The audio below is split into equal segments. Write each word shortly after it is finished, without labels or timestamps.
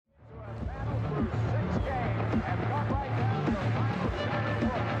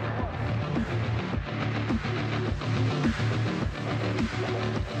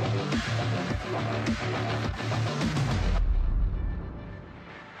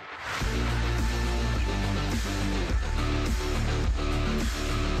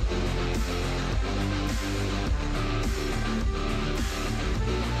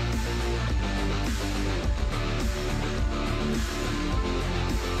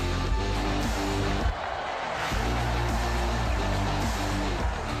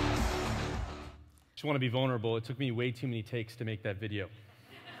Just want to be vulnerable. It took me way too many takes to make that video.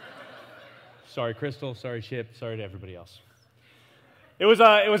 Sorry, Crystal. Sorry, Chip. Sorry to everybody else. It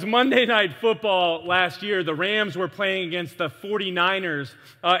was Monday Night Football last year. The Rams were playing against the 49ers,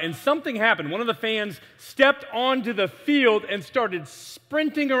 and something happened. One of the fans stepped onto the field and started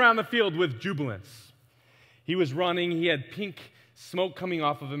sprinting around the field with jubilance. He was running. He had pink smoke coming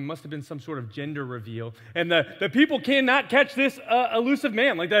off of him. Must have been some sort of gender reveal. And the people cannot catch this elusive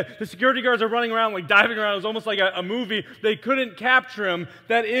man. Like the security guards are running around, like diving around. It was almost like a movie. They couldn't capture him.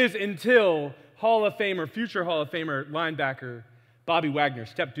 That is until Hall of Famer, future Hall of Famer linebacker Bobby Wagner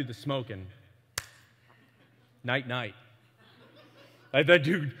stepped through the smoke and night. Like that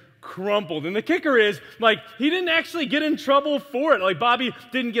dude crumpled. And the kicker is, like, he didn't actually get in trouble for it. Like, Bobby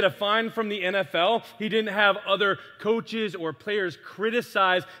didn't get a fine from the NFL. He didn't have other coaches or players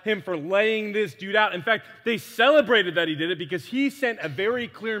criticize him for laying this dude out. In fact, they celebrated that he did it because he sent a very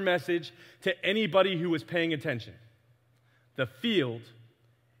clear message to anybody who was paying attention. The field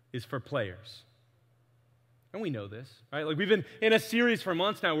is for players. And we know this, right? Like, we've been in a series for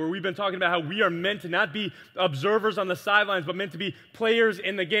months now where we've been talking about how we are meant to not be observers on the sidelines, but meant to be players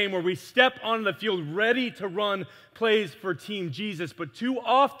in the game, where we step on the field ready to run plays for Team Jesus. But too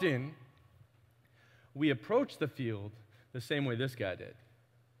often, we approach the field the same way this guy did,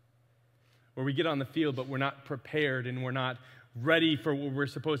 where we get on the field, but we're not prepared and we're not ready for what we're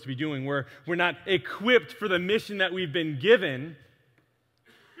supposed to be doing. We're not equipped for the mission that we've been given.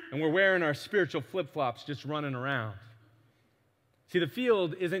 And we're wearing our spiritual flip-flops just running around. See, the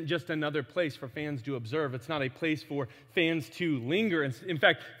field isn't just another place for fans to observe. It's not a place for fans to linger. In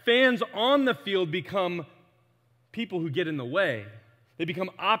fact, fans on the field become people who get in the way. They become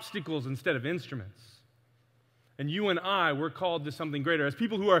obstacles instead of instruments. And you and I, we're called to something greater. As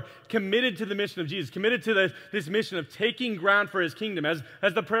people who are committed to the mission of Jesus, committed to this mission of taking ground for his kingdom, as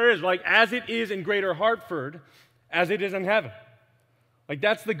the prayer is, like, as it is in Greater Hartford, as it is in heaven. Like,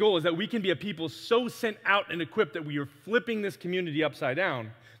 that's the goal, is that we can be a people so sent out and equipped that we are flipping this community upside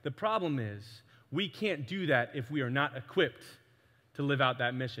down. The problem is, we can't do that if we are not equipped to live out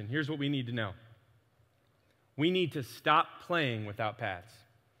that mission. Here's what we need to know. We need to stop playing without pads.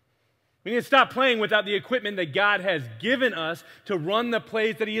 We need to stop playing without the equipment that God has given us to run the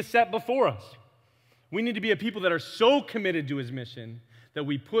plays that he has set before us. We need to be a people that are so committed to his mission that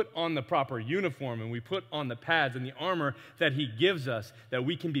we put on the proper uniform and we put on the pads and the armor that he gives us, that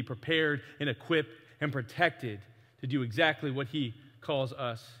we can be prepared and equipped and protected to do exactly what he calls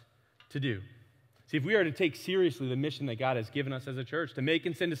us to do. See, if we are to take seriously the mission that God has given us as a church, to make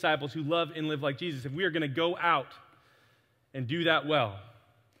and send disciples who love and live like Jesus, if we are going to go out and do that well,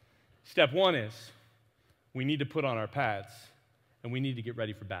 step one is we need to put on our pads and we need to get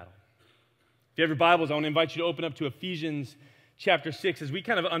ready for battle. If you have your Bibles, I want to invite you to open up to Ephesians chapter 6, as we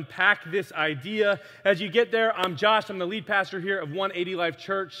kind of unpack this idea. As you get there, I'm Josh. I'm the lead pastor here of 180 Life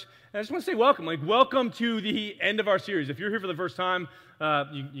Church. And I just want to say welcome. Welcome to the end of our series. If you're here for the first time,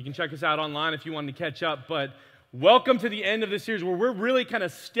 you can check us out online if you want to catch up. But welcome to the end of this series where we're really kind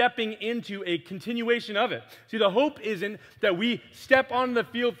of stepping into a continuation of it. See, the hope isn't that we step on the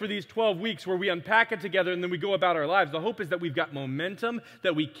field for these 12 weeks where we unpack it together and then we go about our lives. The hope is that we've got momentum,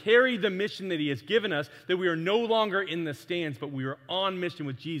 that we carry the mission that he has given us, that we are no longer in the stands, but we are on mission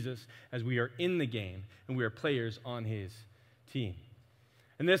with Jesus as we are in the game and we are players on his team.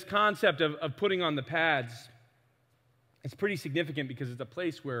 And this concept of putting on the pads, it's pretty significant because it's a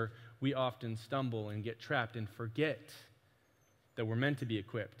place where we often stumble and get trapped and forget that we're meant to be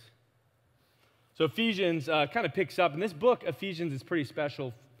equipped. So Ephesians kind of picks up, and this book, Ephesians, is pretty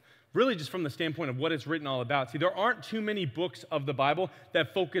special, really just from the standpoint of what it's written all about. See, there aren't too many books of the Bible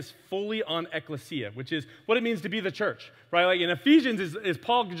that focus fully on ecclesia, which is what it means to be the church, right? Like in Ephesians is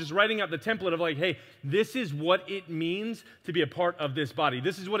Paul just writing out the template of like, hey, this is what it means to be a part of this body.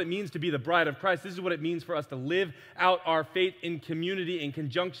 This is what it means to be the bride of Christ. This is what it means for us to live out our faith in community in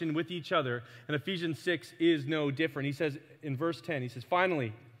conjunction with each other. And Ephesians 6 is no different. He says in verse 10, he says,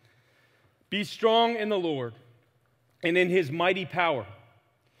 finally, be strong in the Lord and in his mighty power.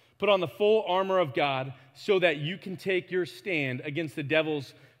 Put on the full armor of God so that you can take your stand against the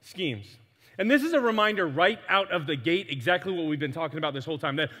devil's schemes. And this is a reminder right out of the gate, exactly what we've been talking about this whole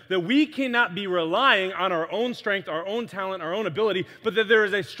time, that we cannot be relying on our own strength, our own talent, our own ability, but that there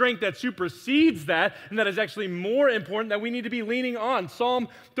is a strength that supersedes that, and that is actually more important, that we need to be leaning on. Psalm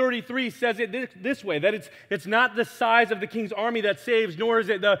 33 says it this way, that it's not the size of the king's army that saves, nor is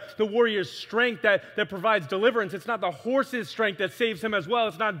it the warrior's strength that provides deliverance. It's not the horse's strength that saves him as well.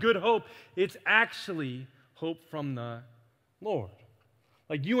 It's not good hope. It's actually hope from the Lord.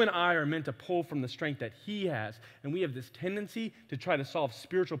 Like you and I are meant to pull from the strength that he has, and we have this tendency to try to solve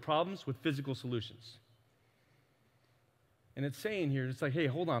spiritual problems with physical solutions. And it's saying here, it's like, hey,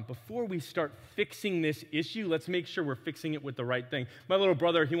 hold on. Before we start fixing this issue, let's make sure we're fixing it with the right thing. My little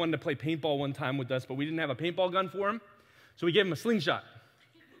brother, he wanted to play paintball one time with us, but we didn't have a paintball gun for him, so we gave him a slingshot.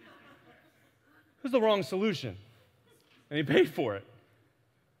 It was the wrong solution, and he paid for it.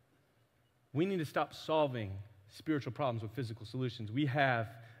 We need to stop solving spiritual problems with physical solutions. We have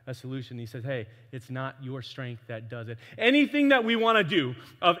a solution. He says, hey, it's not your strength that does it. Anything that we want to do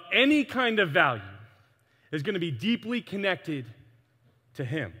of any kind of value is going to be deeply connected to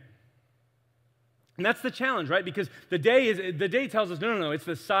him. And that's the challenge, right? Because the day tells us, no, it's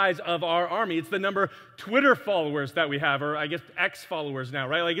the size of our army. It's the number of Twitter followers that we have, or I guess X followers now,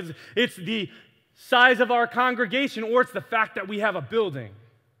 right? Like it's the size of our congregation, or it's the fact that we have a building.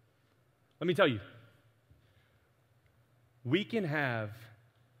 Let me tell you, we can have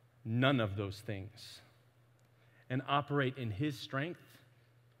none of those things and operate in his strength,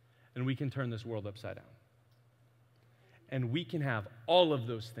 and we can turn this world upside down. And we can have all of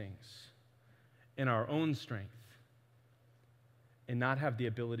those things in our own strength and not have the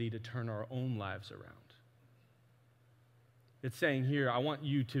ability to turn our own lives around. It's saying here, I want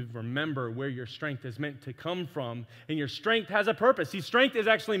you to remember where your strength is meant to come from, and your strength has a purpose. See, strength is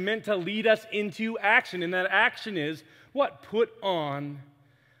actually meant to lead us into action, and that action is what? Put on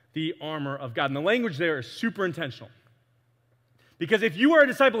the armor of God. And the language there is super intentional. Because if you are a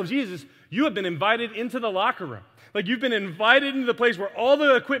disciple of Jesus, you have been invited into the locker room. Like you've been invited into the place where all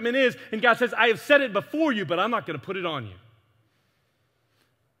the equipment is, and God says, I have set it before you, but I'm not going to put it on you.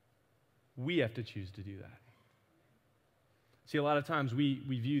 We have to choose to do that. See, a lot of times we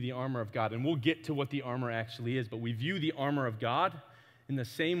view the armor of God, and we'll get to what the armor actually is, but we view the armor of God in the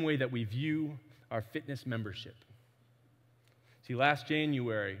same way that we view our fitness membership. See, last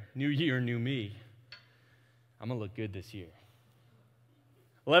January, new year, new me. I'm going to look good this year.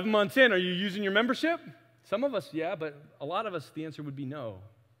 11 months in, are you using your membership? Some of us, yeah, but a lot of us, the answer would be no.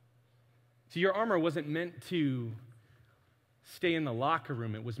 See, your armor wasn't meant to stay in the locker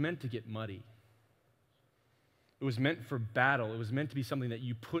room. It was meant to get muddy. It was meant for battle. It was meant to be something that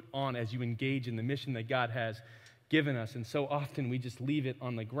you put on as you engage in the mission that God has given us. And so often we just leave it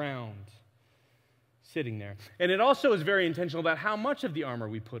on the ground, sitting there. And it also is very intentional about how much of the armor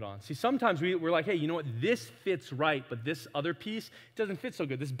we put on. See, sometimes we're like, hey, you know what? This fits right, but this other piece, it doesn't fit so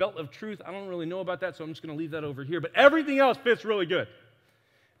good. This belt of truth, I don't really know about that, so I'm just going to leave that over here. But everything else fits really good.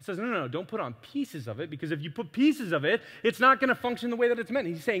 It says, no, don't put on pieces of it, because if you put pieces of it, it's not going to function the way that it's meant.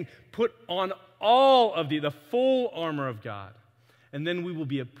 He's saying, put on all of the full armor of God. And then we will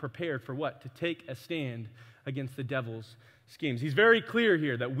be prepared for what? To take a stand against the devil's schemes. He's very clear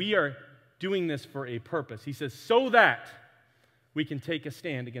here that we are doing this for a purpose. He says, so that we can take a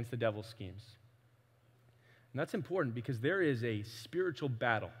stand against the devil's schemes. And that's important because there is a spiritual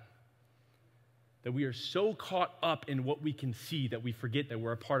battle that we are so caught up in what we can see that we forget that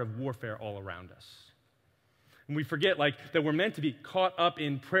we're a part of warfare all around us. And we forget that we're meant to be caught up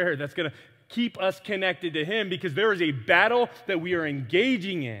in prayer that's going to keep us connected to him, because there is a battle that we are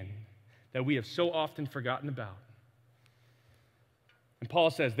engaging in that we have so often forgotten about. And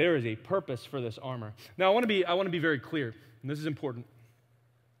Paul says there is a purpose for this armor. Now, I want to be very clear, and this is important.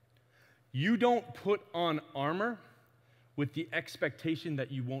 You don't put on armor with the expectation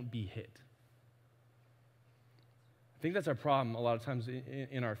that you won't be hit. I think that's our problem a lot of times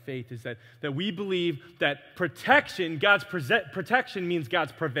in our faith, is that we believe that protection, God's protection means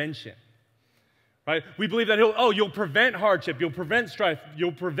God's prevention. Right? We believe that you'll prevent hardship, you'll prevent strife,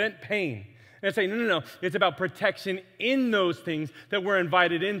 you'll prevent pain. And I say, no. It's about protection in those things that we're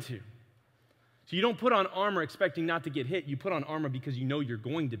invited into. So you don't put on armor expecting not to get hit. You put on armor because you know you're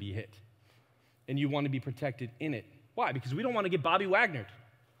going to be hit. And you want to be protected in it. Why? Because we don't want to get Bobby Wagnered.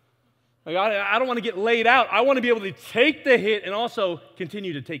 Like, I don't want to get laid out. I want to be able to take the hit and also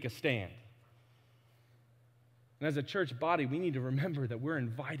continue to take a stand. And as a church body, we need to remember that we're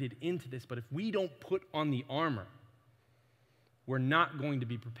invited into this. But if we don't put on the armor, we're not going to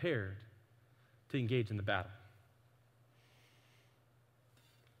be prepared to engage in the battle.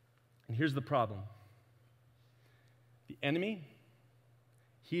 And here's the problem. The enemy,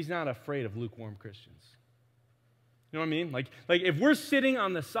 he's not afraid of lukewarm Christians. You know what I mean? Like if we're sitting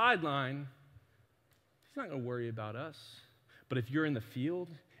on the sideline, he's not going to worry about us. But if you're in the field,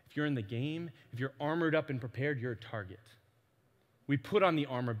 if you're in the game, if you're armored up and prepared, you're a target. We put on the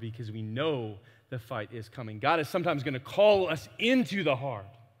armor because we know the fight is coming. God is sometimes going to call us into the hard,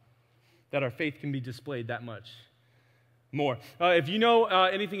 that our faith can be displayed that much more. If you know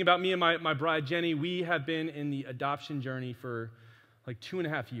anything about me and my bride, Jenny, we have been in the adoption journey for like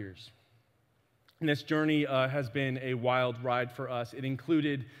 2.5 years. And this journey has been a wild ride for us. It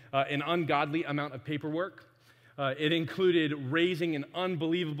included an ungodly amount of paperwork. It included raising an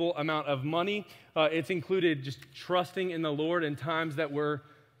unbelievable amount of money. It's included just trusting in the Lord in times that were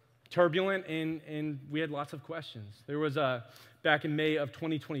turbulent, and we had lots of questions. There was back in May of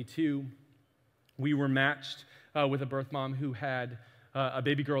 2022, we were matched with a birth mom who had a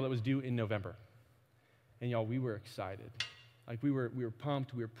baby girl that was due in November. And y'all, we were excited. Like we were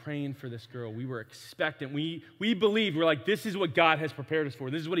pumped. We were praying for this girl. We were expectant. We believed. We're like, this is what God has prepared us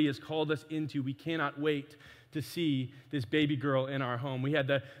for. This is what he has called us into. We cannot wait to see this baby girl in our home. We had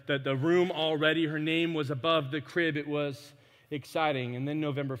the room already. Her name was above the crib. It was exciting. And then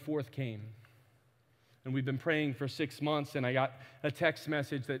November 4th came. And we've been praying for 6 months, and I got a text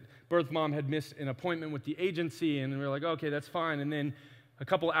message that birth mom had missed an appointment with the agency, and we were like, okay, that's fine. And then a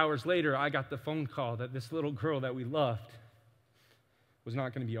couple hours later, I got the phone call that this little girl that we loved was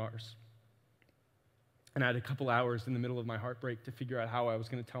not going to be ours. And I had a couple hours in the middle of my heartbreak to figure out how I was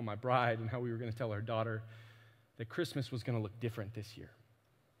going to tell my bride and how we were going to tell our daughter that Christmas was going to look different this year.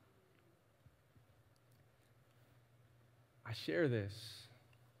 I share this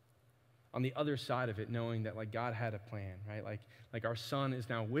on the other side of it, knowing that like God had a plan, right? Like our son is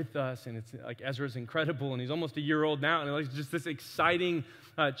now with us, and it's like Ezra's incredible, and he's almost a year old now, and it's just this exciting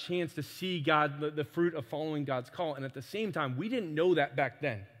chance to see God, the fruit of following God's call. And at the same time, we didn't know that back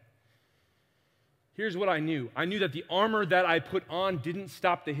then. Here's what I knew. I knew that the armor that I put on didn't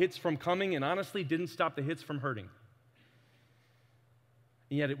stop the hits from coming, and honestly didn't stop the hits from hurting.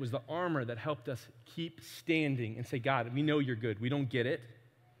 And yet it was the armor that helped us keep standing and say, God, we know you're good. We don't get it.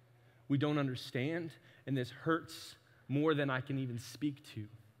 We don't understand, and this hurts more than I can even speak to.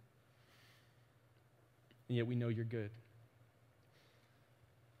 And yet we know you're good.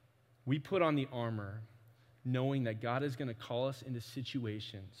 We put on the armor knowing that God is going to call us into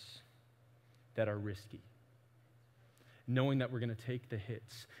situations that are risky. Knowing that we're going to take the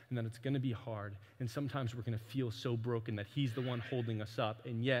hits, and that it's going to be hard, and sometimes we're going to feel so broken that he's the one holding us up,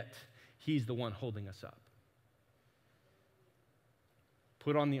 and yet he's the one holding us up.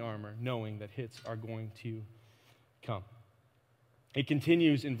 Put on the armor, knowing that hits are going to come. It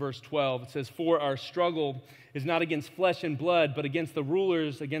continues in verse 12. It says, for our struggle is not against flesh and blood, but against the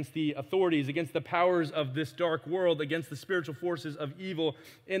rulers, against the authorities, against the powers of this dark world, against the spiritual forces of evil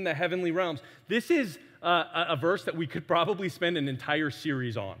in the heavenly realms. This is a verse that we could probably spend an entire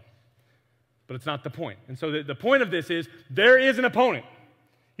series on, but it's not the point. And so the point of this is there is an opponent.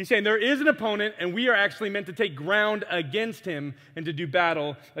 He's saying there is an opponent, and we are actually meant to take ground against him and to do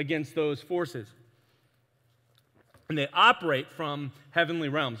battle against those forces. And they operate from heavenly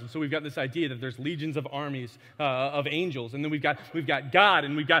realms. And so we've got this idea that there's legions of armies of angels, and then we've got God,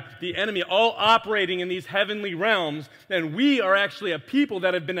 and we've got the enemy all operating in these heavenly realms, and we are actually a people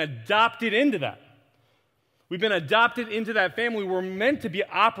that have been adopted into that. We've been adopted into that family. We're meant to be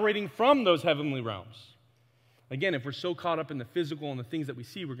operating from those heavenly realms. Again, if we're so caught up in the physical and the things that we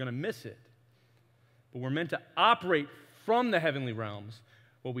see, we're going to miss it. But we're meant to operate from the heavenly realms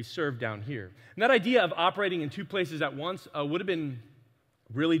while we serve down here. And that idea of operating in two places at once would have been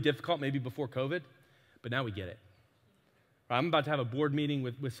really difficult maybe before COVID, but now we get it. I'm about to have a board meeting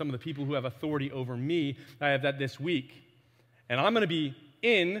with some of the people who have authority over me. I have that this week. And I'm going to be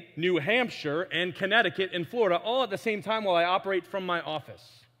in New Hampshire and Connecticut and Florida all at the same time while I operate from my office.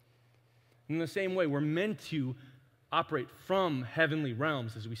 In the same way, we're meant to operate from heavenly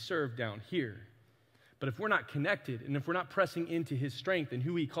realms as we serve down here. But if we're not connected, and if we're not pressing into his strength and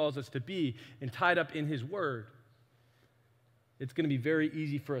who he calls us to be and tied up in his word, it's going to be very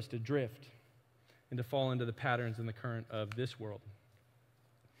easy for us to drift and to fall into the patterns and the current of this world.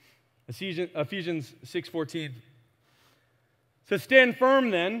 Ephesians 6:14 says, stand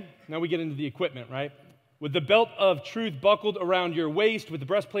firm then. Now we get into the equipment, right? With the belt of truth buckled around your waist, with the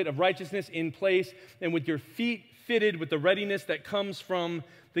breastplate of righteousness in place, and with your feet fitted with the readiness that comes from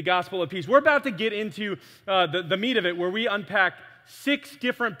the gospel of peace. We're about to get into the meat of it, where we unpack 6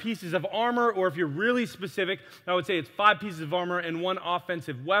 different pieces of armor, or if you're really specific, I would say it's 5 pieces of armor and 1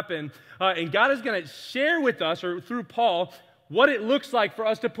 offensive weapon. And God is going to share with us, or through Paul, what it looks like for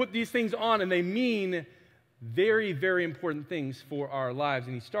us to put these things on, and they mean very, very important things for our lives.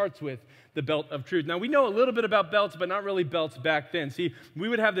 And he starts with the belt of truth. Now, we know a little bit about belts, but not really belts back then. See, we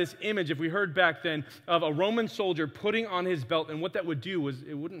would have this image, if we heard back then, of a Roman soldier putting on his belt, and what that would do was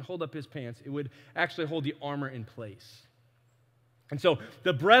it wouldn't hold up his pants. It would actually hold the armor in place. And so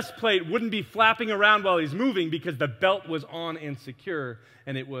the breastplate wouldn't be flapping around while he's moving because the belt was on and secure,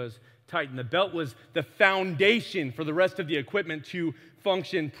 and it was tight. And the belt was the foundation for the rest of the equipment to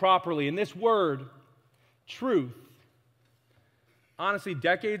function properly. And this word, truth, honestly,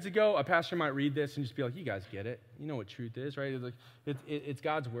 decades ago, a pastor might read this and just be like, you guys get it. You know what truth is, right? It's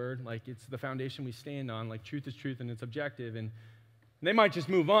God's word. Like, it's the foundation we stand on. Like, truth is truth and it's objective. And they might just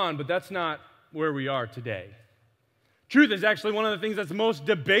move on, but that's not where we are today. Truth is actually one of the things that's most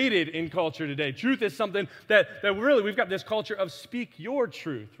debated in culture today. Truth is something that really, we've got this culture of speak your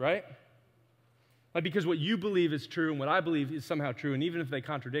truth, right? Like, because what you believe is true and what I believe is somehow true, and even if they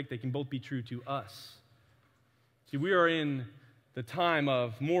contradict, they can both be true to us. See, we are in the time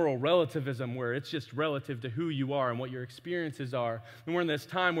of moral relativism where it's just relative to who you are and what your experiences are. And we're in this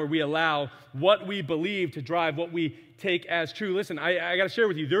time where we allow what we believe to drive what we take as true. Listen, I got to share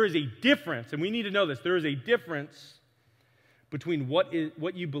with you, there is a difference, and we need to know this. There is a difference between what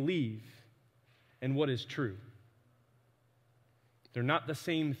you believe and what is true. They're not the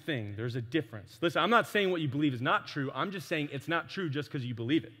same thing. There's a difference. Listen, I'm not saying what you believe is not true. I'm just saying it's not true just because you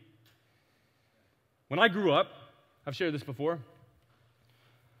believe it. When I grew up, I've shared this before,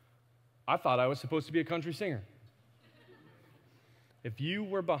 I thought I was supposed to be a country singer. If you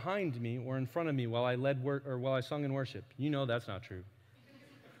were behind me or in front of me while I sung in worship, you know that's not true.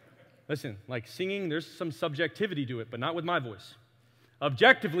 Listen, like singing, there's some subjectivity to it, but not with my voice.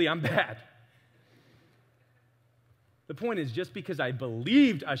 Objectively, I'm bad. The point is, just because I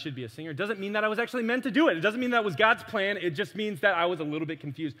believed I should be a singer doesn't mean that I was actually meant to do it. It doesn't mean that was God's plan. It just means that I was a little bit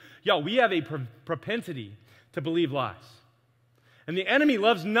confused. Y'all, we have a propensity to believe lies. And the enemy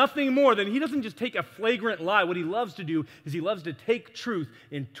loves nothing more than, he doesn't just take a flagrant lie. What he loves to do is he loves to take truth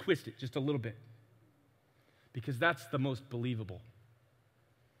and twist it just a little bit. Because that's the most believable.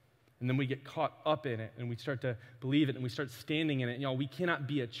 And then we get caught up in it and we start to believe it and we start standing in it. And y'all, we cannot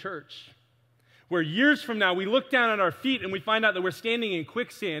be a church where years from now we look down at our feet and we find out that we're standing in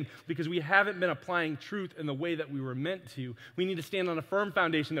quicksand because we haven't been applying truth in the way that we were meant to. We need to stand on a firm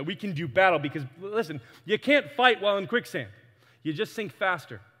foundation that we can do battle because, listen, you can't fight while in quicksand. You just sink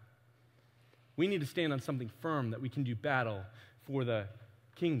faster. We need to stand on something firm that we can do battle for the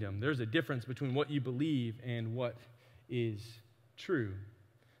kingdom. There's a difference between what you believe and what is true.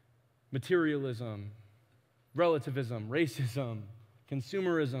 Materialism, relativism, racism,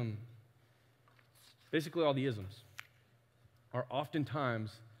 consumerism, basically all the isms are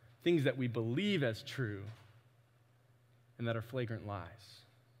oftentimes things that we believe as true and that are flagrant lies.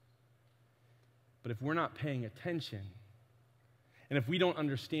 But if we're not paying attention, and if we don't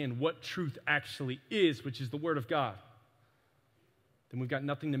understand what truth actually is, which is the Word of God, then we've got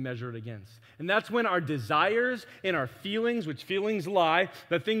nothing to measure it against. And that's when our desires and our feelings, which feelings lie,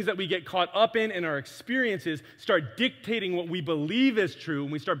 the things that we get caught up in our experiences, start dictating what we believe is true,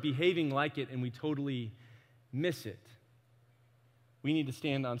 and we start behaving like it, and we totally miss it. We need to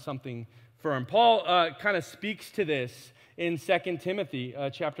stand on something firm. Paul kind of speaks to this in 2 Timothy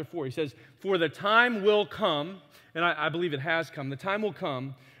chapter 4. He says, "For the time will come," and I believe it has come, the time will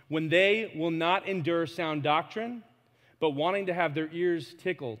come when they will not endure sound doctrine, but wanting to have their ears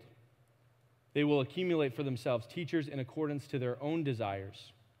tickled, they will accumulate for themselves teachers in accordance to their own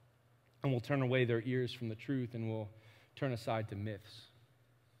desires, and will turn away their ears from the truth and will turn aside to myths.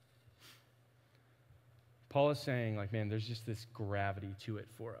 Paul is saying, like, man, there's just this gravity to it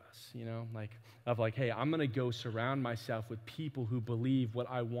for us, you know, like, hey, I'm going to go surround myself with people who believe what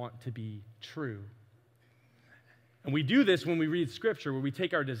I want to be true. And we do this when we read Scripture, where we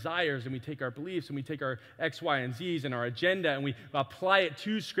take our desires and we take our beliefs and we take our X, Y, and Z's and our agenda and we apply it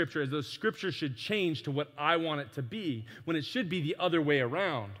to Scripture as though Scripture should change to what I want it to be, when it should be the other way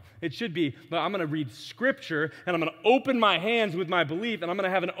around. It should be, well, I'm going to read Scripture and I'm going to open my hands with my belief and I'm going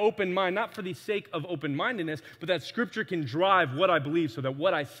to have an open mind, not for the sake of open-mindedness, but that Scripture can drive what I believe so that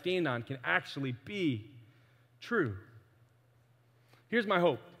what I stand on can actually be true. Here's my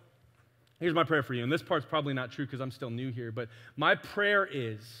hope. Here's my prayer for you, and this part's probably not true because I'm still new here, but my prayer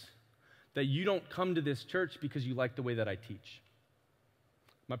is that you don't come to this church because you like the way that I teach.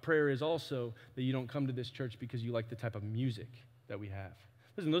 My prayer is also that you don't come to this church because you like the type of music that we have.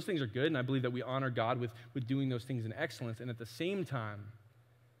 Listen, those things are good, and I believe that we honor God with doing those things in excellence, and at the same time,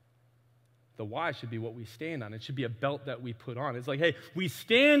 the why should be what we stand on. It should be a belt that we put on. It's like, hey, we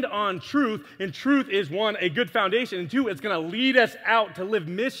stand on truth, and truth is, one, a good foundation, and two, it's going to lead us out to live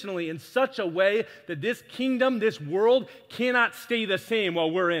missionally in such a way that this kingdom, this world, cannot stay the same while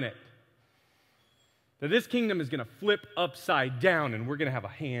we're in it. That this kingdom is going to flip upside down, and we're going to have a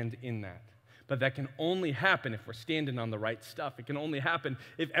hand in that. But that can only happen if we're standing on the right stuff. It can only happen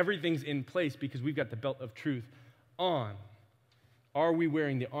if everything's in place because we've got the belt of truth on. Are we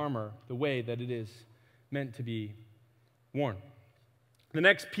wearing the armor the way that it is meant to be worn? The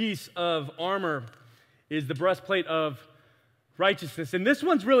next piece of armor is the breastplate of Righteousness. And this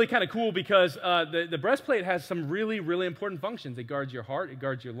one's really kind of cool because the breastplate has some really, really important functions. It guards your heart, it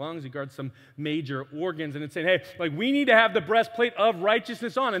guards your lungs, it guards some major organs. And it's saying, hey, like we need to have the breastplate of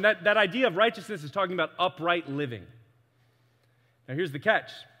righteousness on. And that idea of righteousness is talking about upright living. Now here's the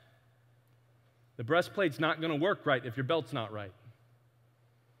catch. The breastplate's not going to work right if your belt's not right.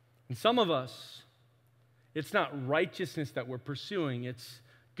 And some of us, it's not righteousness that we're pursuing, it's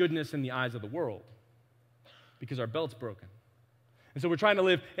goodness in the eyes of the world because our belt's broken. And so we're trying to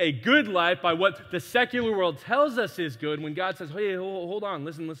live a good life by what the secular world tells us is good when God says, hey, hold on,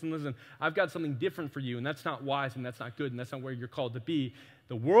 listen. I've got something different for you, and that's not wise, and that's not good, and that's not where you're called to be.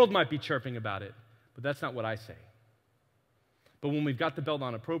 The world might be chirping about it, but that's not what I say. But when we've got the belt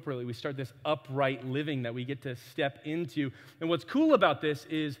on appropriately, we start this upright living that we get to step into. And what's cool about this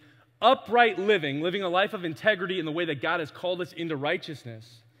is upright living a life of integrity in the way that God has called us into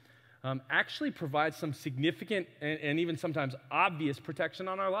righteousness, actually provides some significant and even sometimes obvious protection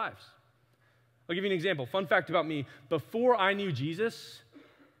on our lives. I'll give you an example. Fun fact about me. Before I knew Jesus,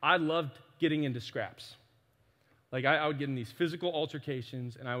 I loved getting into scraps. Like I would get in these physical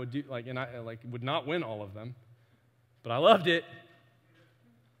altercations, and I would do would not win all of them, but I loved it.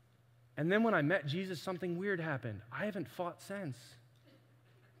 And then when I met Jesus, something weird happened. I haven't fought since.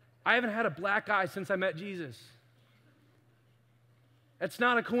 I haven't had a black eye since I met Jesus. That's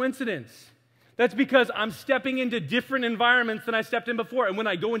not a coincidence. That's because I'm stepping into different environments than I stepped in before. And when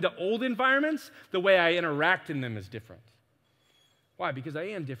I go into old environments, the way I interact in them is different. Why? Because I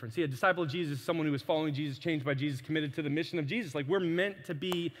am different. See, a disciple of Jesus is someone who is following Jesus, changed by Jesus, committed to the mission of Jesus. Like we're meant to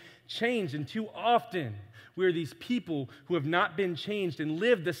be changed. And too often, we're these people who have not been changed and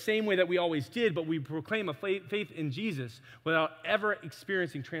lived the same way that we always did, but we proclaim a faith in Jesus without ever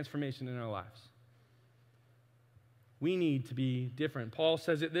experiencing transformation in our lives. We need to be different. Paul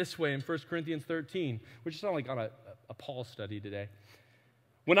says it this way in 1 Corinthians 13, which is not like on a Paul study today.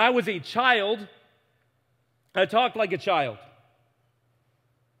 When I was a child, I talked like a child.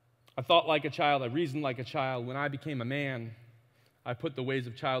 I thought like a child. I reasoned like a child. When I became a man, I put the ways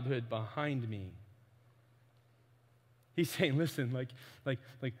of childhood behind me. He's saying, listen, like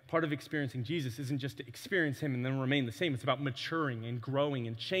part of experiencing Jesus isn't just to experience him and then remain the same. It's about maturing and growing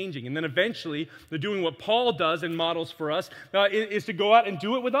and changing. And then eventually, they're doing what Paul does and models for us, is to go out and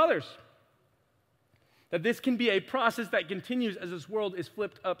do it with others. That this can be a process that continues as this world is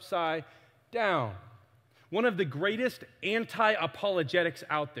flipped upside down. One of the greatest anti-apologetics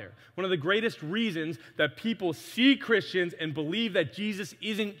out there, one of the greatest reasons that people see Christians and believe that Jesus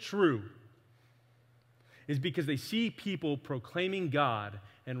isn't true, is because they see people proclaiming God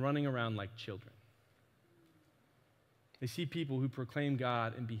and running around like children. They see people who proclaim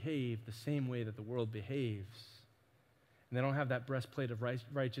God and behave the same way that the world behaves. And they don't have that breastplate of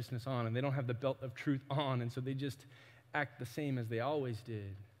righteousness on, and they don't have the belt of truth on, and so they just act the same as they always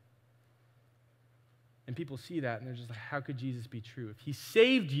did. And people see that, and they're just like, how could Jesus be true? If he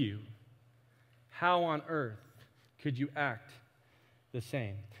saved you, how on earth could you act the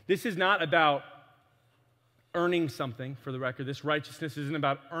same? This is not about earning something, for the record. This righteousness isn't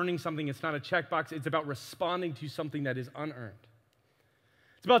about earning something. It's not a checkbox. It's about responding to something that is unearned.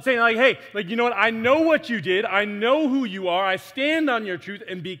 It's about saying, like, hey, like, you know what? I know what you did. I know who you are. I stand on your truth.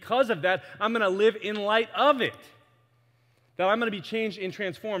 And because of that, I'm going to live in light of it. That I'm going to be changed and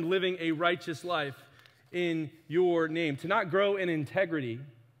transformed, living a righteous life in your name. To not grow in integrity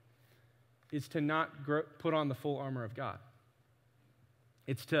is to not put on the full armor of God.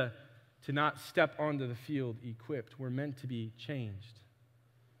 It's to not step onto the field equipped. We're meant to be changed.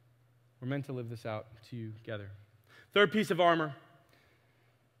 We're meant to live this out together. Third piece of armor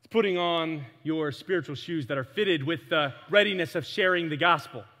is putting on your spiritual shoes that are fitted with the readiness of sharing the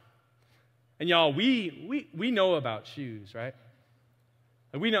gospel. And y'all, we know about shoes, right?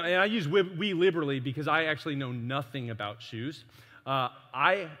 We know, and I use we liberally because I actually know nothing about shoes.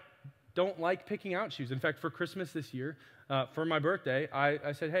 I don't like picking out shoes. In fact, for Christmas this year, for my birthday,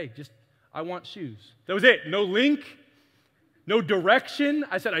 I said, hey, I want shoes. That was it. No link, no direction.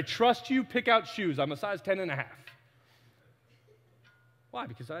 I said, I trust you. Pick out shoes. I'm a size 10 and a half. Why?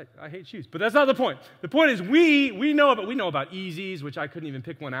 Because I hate shoes. But that's not the point. The point is we know about Yeezys, which I couldn't even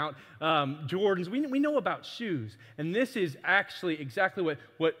pick one out. Jordans. We know about shoes. And this is actually exactly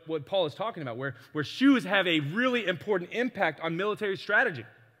what Paul is talking about, where shoes have a really important impact on military strategy.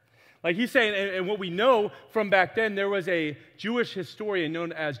 Like he's saying, and what we know from back then, there was a Jewish historian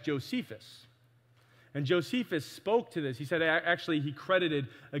known as Josephus. And Josephus spoke to this. He said actually he credited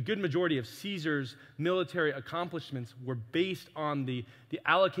a good majority of Caesar's military accomplishments were based on the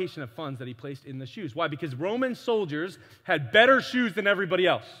allocation of funds that he placed in the shoes. Why? Because Roman soldiers had better shoes than everybody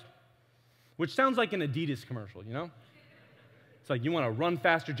else. Which sounds like an Adidas commercial, you know? It's like, you want to run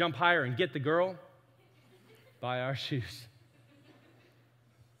faster, jump higher, and get the girl? Buy our shoes.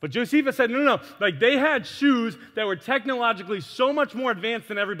 But Josephus said, no. Like, they had shoes that were technologically so much more advanced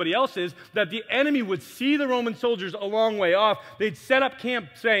than everybody else's that the enemy would see the Roman soldiers a long way off. They'd set up camp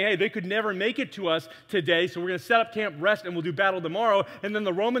saying, hey, they could never make it to us today, so we're going to set up camp, rest, and we'll do battle tomorrow. And then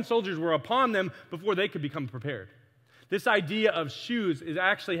the Roman soldiers were upon them before they could become prepared. This idea of shoes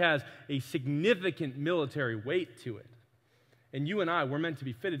actually has a significant military weight to it. And you and I, we're meant to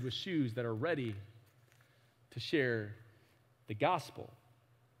be fitted with shoes that are ready to share the gospel.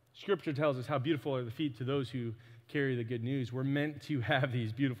 Scripture tells us how beautiful are the feet to those who carry the good news. We're meant to have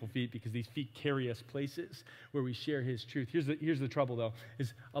these beautiful feet because these feet carry us places where we share his truth. Here's the trouble, though,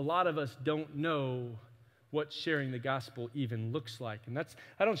 is a lot of us don't know what sharing the gospel even looks like. And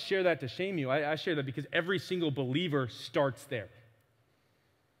I don't share that to shame you. I share that because every single believer starts there.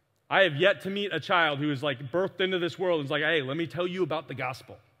 I have yet to meet a child who is like birthed into this world and is like, hey, let me tell you about the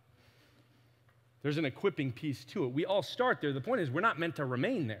gospel. There's an equipping piece to it. We all start there. The point is, we're not meant to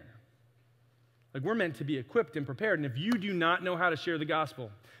remain there. Like, we're meant to be equipped and prepared. And if you do not know how to share the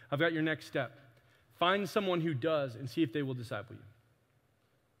gospel, I've got your next step. Find someone who does and see if they will disciple you.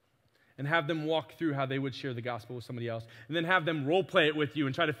 And have them walk through how they would share the gospel with somebody else. And then have them role play it with you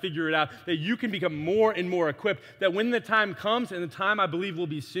and try to figure it out, that you can become more and more equipped, that when the time comes, and the time I believe will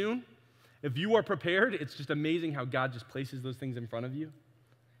be soon, if you are prepared, it's just amazing how God just places those things in front of you.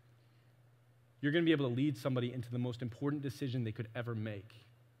 You're going to be able to lead somebody into the most important decision they could ever make.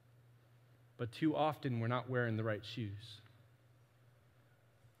 But too often, we're not wearing the right shoes.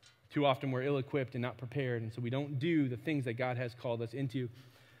 Too often, we're ill-equipped and not prepared, and so we don't do the things that God has called us into.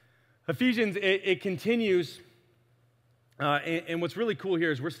 Ephesians, it continues, and what's really cool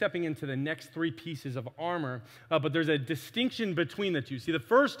here is we're stepping into the next three pieces of armor, but there's a distinction between the two. See, the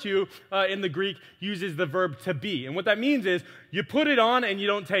first two in the Greek uses the verb to be, and what that means is you put it on and you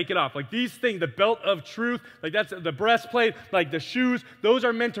don't take it off. Like these things, the belt of truth, like that's the breastplate, like the shoes, those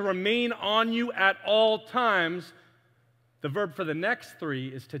are meant to remain on you at all times. The verb for the next three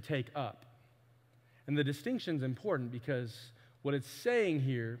is to take up. And the distinction is important because what it's saying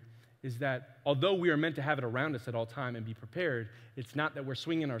here is that although we are meant to have it around us at all time and be prepared, it's not that we're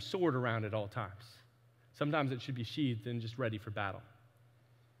swinging our sword around at all times. Sometimes it should be sheathed and just ready for battle.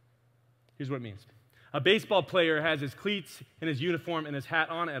 Here's what it means. A baseball player has his cleats and his uniform and his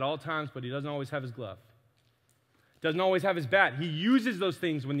hat on at all times, but he doesn't always have his glove. Doesn't always have his bat. He uses those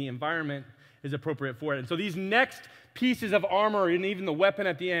things when the environment is appropriate for it. And so these next pieces of armor and even the weapon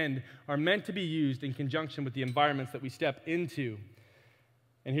at the end are meant to be used in conjunction with the environments that we step into.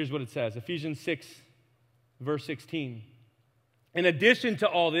 And here's what it says, Ephesians 6, verse 16. In addition to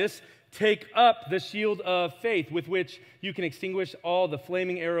all this, take up the shield of faith with which you can extinguish all the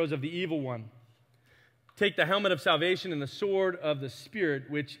flaming arrows of the evil one. Take the helmet of salvation and the sword of the Spirit,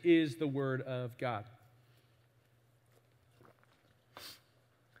 which is the word of God.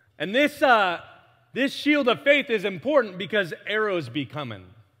 And this shield of faith is important because arrows be coming.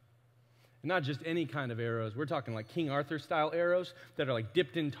 Not just any kind of arrows. We're talking like King Arthur-style arrows that are like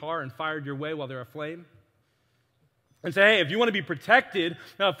dipped in tar and fired your way while they're aflame. And say, hey, if you want to be protected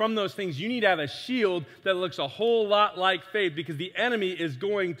from those things, you need to have a shield that looks a whole lot like faith because the enemy is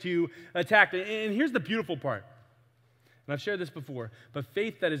going to attack. And here's the beautiful part. And I've shared this before, but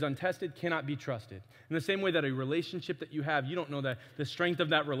faith that is untested cannot be trusted. In the same way that a relationship that you have, you don't know the strength of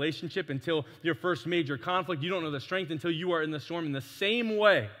that relationship until your first major conflict. You don't know the strength until you are in the storm. In the same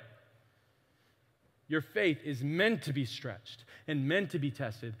way, your faith is meant to be stretched and meant to be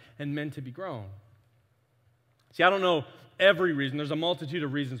tested and meant to be grown. See, I don't know every reason. There's a multitude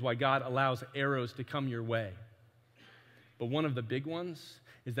of reasons why God allows arrows to come your way. But one of the big ones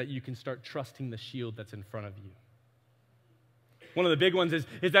is that you can start trusting the shield that's in front of you. One of the big ones is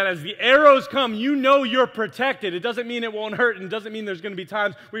that as the arrows come, you know you're protected. It doesn't mean it won't hurt, and it doesn't mean there's going to be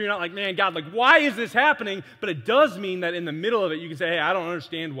times where you're not like, man, God, like, why is this happening? But it does mean that in the middle of it, you can say, hey, I don't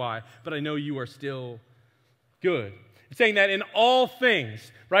understand why, but I know you are still good. It's saying that in all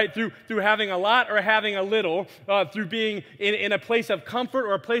things, right, through having a lot or having a little, through being in a place of comfort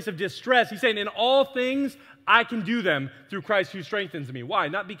or a place of distress, he's saying in all things, I can do them through Christ who strengthens me. Why?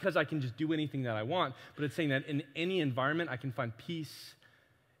 Not because I can just do anything that I want, but it's saying that in any environment, I can find peace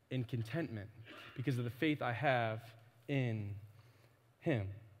and contentment because of the faith I have in him.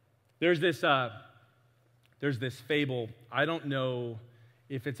 There's this fable. I don't know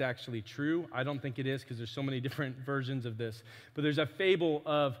if it's actually true. I don't think it is because there's so many different versions of this. But there's a fable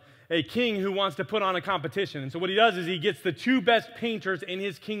of a king who wants to put on a competition. And so what he does is he gets the two best painters in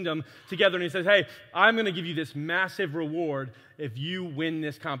his kingdom together and he says, hey, I'm going to give you this massive reward if you win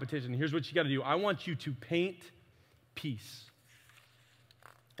this competition. Here's what you got to do. I want you to paint peace.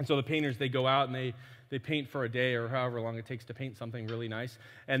 And so the painters, they go out and they paint for a day or however long it takes to paint something really nice.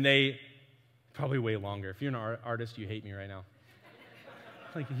 And they, probably way longer. If you're an artist, you hate me right now.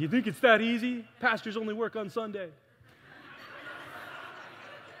 Like, you think it's that easy? Pastors only work on Sunday.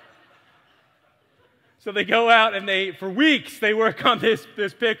 So they go out and for weeks, they work on this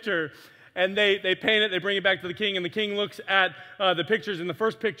picture. And they paint it, they bring it back to the king, and the king looks at the pictures, and the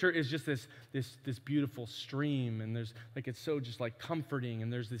first picture is just this beautiful stream, and there's, like, it's so just, like, comforting,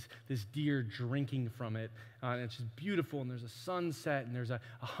 and there's this deer drinking from it, and it's just beautiful, and there's a sunset, and there's a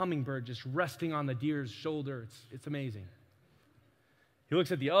hummingbird just resting on the deer's shoulder. It's amazing. He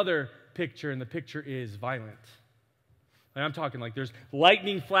looks at the other picture, and the picture is violent. And I'm talking like there's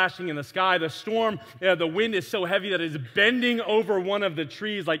lightning flashing in the sky. The storm, the wind is so heavy that it is bending over one of the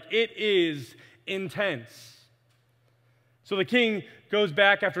trees. Like, it is intense. So the king goes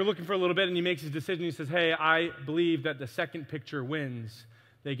back after looking for a little bit, and he makes his decision. He says, hey, I believe that the second picture wins.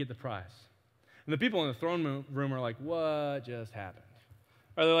 They get the prize. And the people in the throne room are like, what just happened?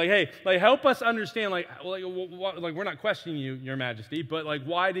 Or they're like, hey, like, help us understand, like we're not questioning you, Your Majesty, but, like,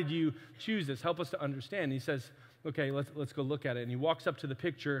 why did you choose this? Help us to understand. And he says, okay, let's go look at it. And he walks up to the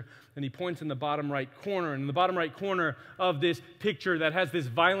picture, and he points in the bottom right corner. And in the bottom right corner of this picture that has this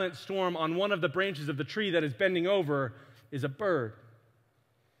violent storm, on one of the branches of the tree that is bending over is a bird.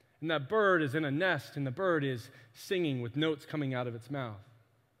 And that bird is in a nest, and the bird is singing with notes coming out of its mouth.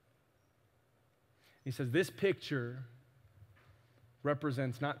 He says, this picture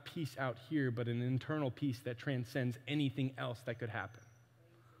represents not peace out here, but an internal peace that transcends anything else that could happen.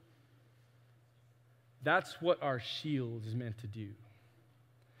 That's what our shield is meant to do.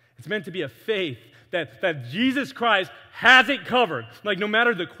 It's meant to be a faith that Jesus Christ has it covered. Like, no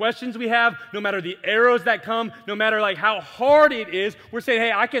matter the questions we have, no matter the arrows that come, no matter, like, how hard it is, we're saying,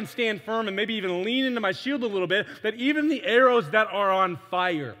 hey, I can stand firm and maybe even lean into my shield a little bit, that even the arrows that are on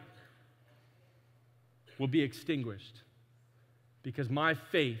fire will be extinguished because my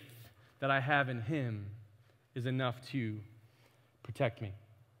faith that I have in Him is enough to protect me.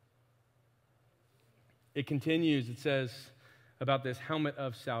 It continues, it says about this helmet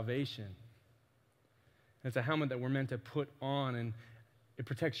of salvation. It's a helmet that we're meant to put on, and it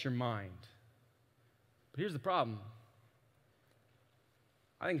protects your mind. But here's the problem.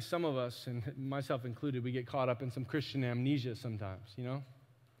 I think some of us, and myself included, we get caught up in some Christian amnesia sometimes, you know?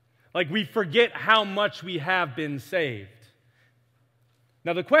 Like, we forget how much we have been saved.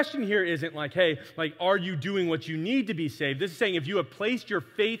 Now, the question here isn't like, hey, like, are you doing what you need to be saved? This is saying if you have placed your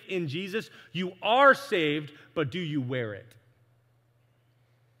faith in Jesus, you are saved, but do you wear it?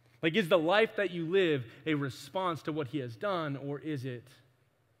 Like, is the life that you live a response to what He has done, or is it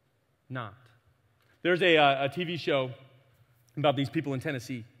not? There's a TV show about these people in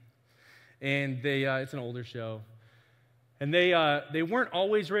Tennessee, and it's an older show. And they weren't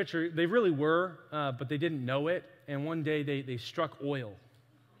always rich, or they really were, but they didn't know it. And one day they struck oil.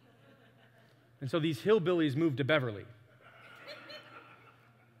 And so these hillbillies moved to Beverly.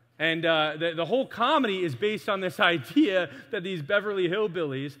 And the whole comedy is based on this idea that these Beverly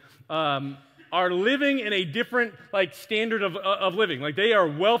hillbillies are living in a different, like, standard of living. Like, they are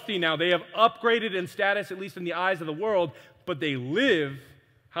wealthy now. They have upgraded in status, at least in the eyes of the world, but they live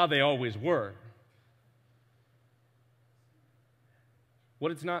how they always were.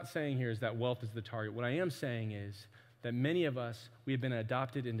 What it's not saying here is that wealth is the target. What I am saying is that many of us, we have been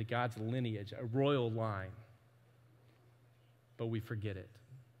adopted into God's lineage, a royal line, but we forget it.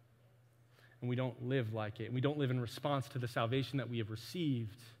 And we don't live like it. We don't live in response to the salvation that we have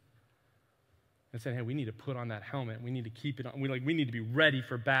received. And saying, hey, we need to put on that helmet. We need to keep it on. We need to be ready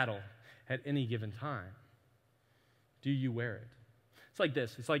for battle at any given time. Do you wear it? It's like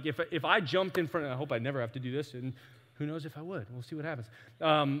this. It's like if I jumped in front of, I hope I never have to do this, and who knows if I would. We'll see what happens.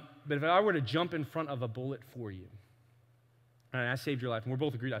 But if I were to jump in front of a bullet for you, and I saved your life, and we're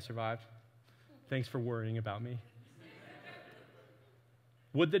both agreed I survived. Thanks for worrying about me.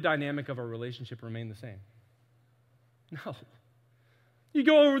 Would the dynamic of our relationship remain the same? No. You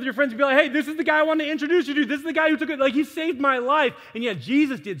go over with your friends and be like, hey, this is the guy I wanted to introduce you to. This is the guy who took it. Like, he saved my life. And yet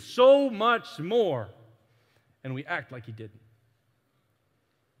Jesus did so much more. And we act like He didn't.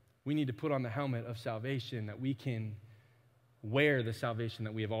 We need to put on the helmet of salvation that we can wear the salvation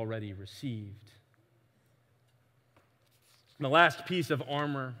that we have already received. And the last piece of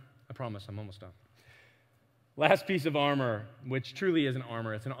armor, I promise I'm almost done. Last piece of armor, which truly isn't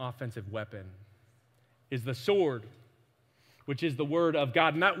armor, it's an offensive weapon, is the sword, which is the word of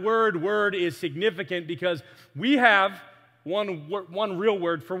God. And that word is significant because we have one real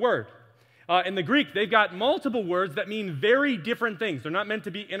word for word. In the Greek, they've got multiple words that mean very different things. They're not meant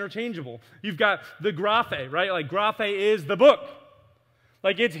to be interchangeable. You've got the graphe, right? Like, graphe is the book.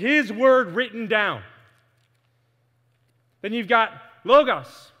 Like it's his word written down. Then you've got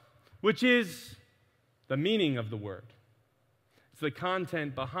logos, which is the meaning of the word. It's the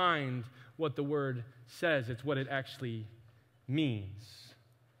content behind what the word says. It's what it actually means.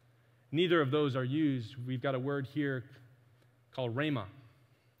 Neither of those are used. We've got a word here called rhema.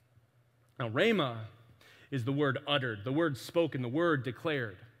 Now, rhema is the word uttered, the word spoken, the word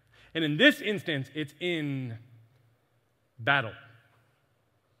declared. And in this instance, it's in battle.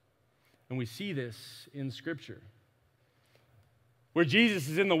 And we see this in Scripture, where Jesus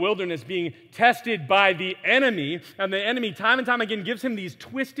is in the wilderness being tested by the enemy, and the enemy time and time again gives him these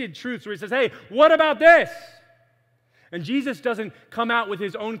twisted truths where he says, hey, what about this? And Jesus doesn't come out with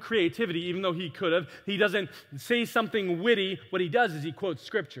his own creativity, even though he could have. He doesn't say something witty. What he does is he quotes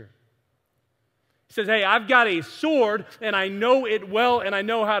Scripture. He says, hey, I've got a sword, and I know it well, and I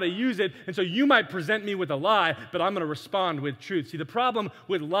know how to use it, and so you might present me with a lie, but I'm going to respond with truth. See, the problem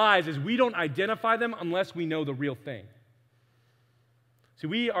with lies is we don't identify them unless we know the real thing. See,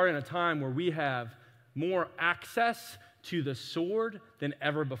 we are in a time where we have more access to the sword than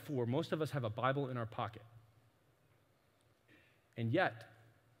ever before. Most of us have a Bible in our pocket. And yet,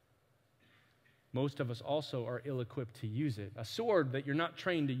 most of us also are ill-equipped to use it. A sword that you're not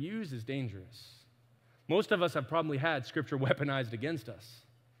trained to use is dangerous. Most of us have probably had Scripture weaponized against us.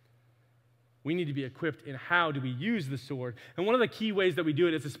 We need to be equipped in how do we use the sword. And one of the key ways that we do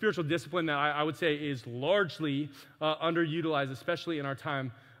it, it's a spiritual discipline that I would say is largely underutilized, especially in our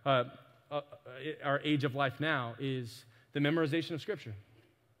time, our age of life now, is the memorization of Scripture.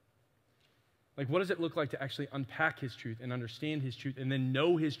 Like, what does it look like to actually unpack his truth and understand his truth and then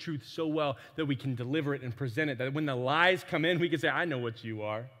know his truth so well that we can deliver it and present it, that when the lies come in, we can say, I know what you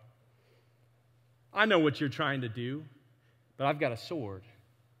are. I know what you're trying to do, but I've got a sword,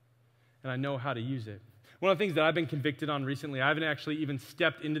 and I know how to use it. One of the things that I've been convicted on recently, I haven't actually even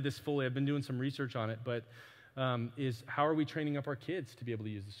stepped into this fully, I've been doing some research on it, but is how are we training up our kids to be able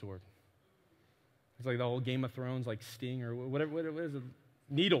to use the sword? It's like the whole Game of Thrones, like Sting or whatever, what is it?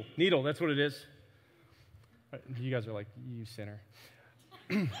 Needle, that's what it is. You guys are like, you sinner.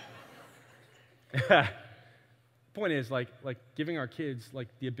 Point is, like giving our kids like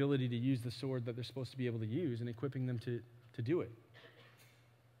the ability to use the sword that they're supposed to be able to use and equipping them to do it.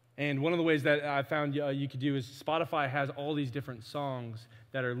 And one of the ways that I found you could do is Spotify has all these different songs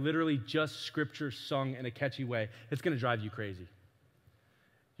that are literally just Scripture sung in a catchy way. It's going to drive you crazy.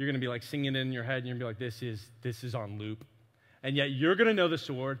 You're going to be like singing it in your head, and you're going to be like, this is on loop. And yet you're going to know the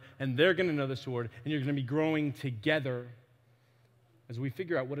sword, and they're going to know the sword, and you're going to be growing together as we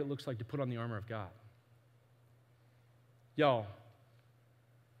figure out what it looks like to put on the armor of God. Y'all,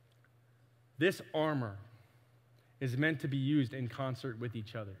 this armor is meant to be used in concert with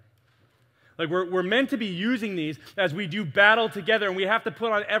each other. Like we're meant to be using these as we do battle together, and we have to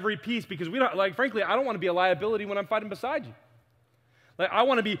put on every piece because we don't, like, frankly, I don't want to be a liability when I'm fighting beside you. Like, I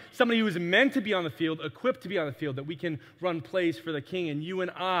want to be somebody who is meant to be on the field, equipped to be on the field, that we can run plays for the King. And you and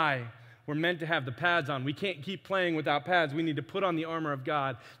I were meant to have the pads on. We can't keep playing without pads. We need to put on the armor of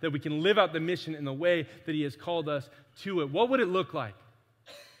God that we can live out the mission in the way that he has called us to it. What would it look like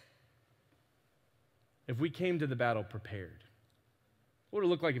if we came to the battle prepared? What would it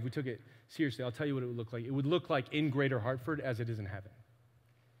look like if we took it seriously? I'll tell you what it would look like. It would look like in Greater Hartford as it is in heaven.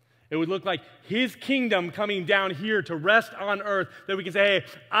 It would look like his kingdom coming down here to rest on earth, that we can say, hey,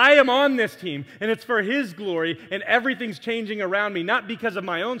 I am on this team, and it's for his glory, and everything's changing around me, not because of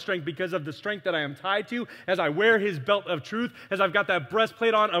my own strength, because of the strength that I am tied to, as I wear his belt of truth, as I've got that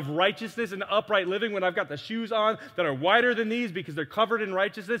breastplate on of righteousness and upright living, when I've got the shoes on that are wider than these because they're covered in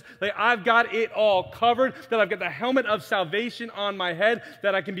righteousness. Like, I've got it all covered, that I've got the helmet of salvation on my head,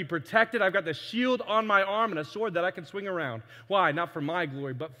 that I can be protected. I've got the shield on my arm and a sword that I can swing around. Why? Not for my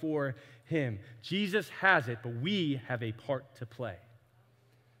glory, but for him. Jesus has it, but we have a part to play.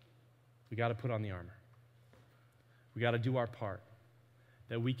 We got to put on the armor. We got to do our part,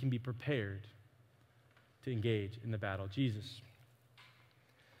 that we can be prepared to engage in the battle. Jesus,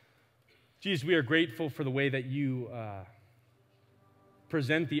 we are grateful for the way that you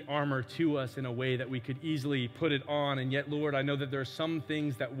present the armor to us in a way that we could easily put it on, and yet, Lord, I know that there are some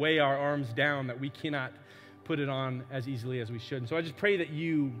things that weigh our arms down that we cannot put it on as easily as we should. And so I just pray that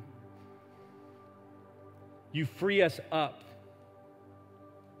you free us up,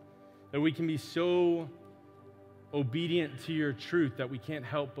 that we can be so obedient to your truth that we can't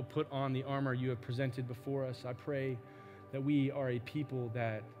help but put on the armor you have presented before us. I pray that we are a people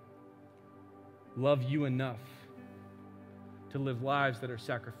that love you enough to live lives that are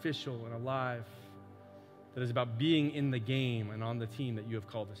sacrificial and alive, that is about being in the game and on the team that you have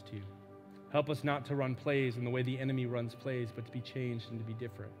called us to. Help us not to run plays in the way the enemy runs plays, but to be changed and to be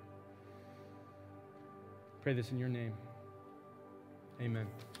different. Pray this in your name. Amen.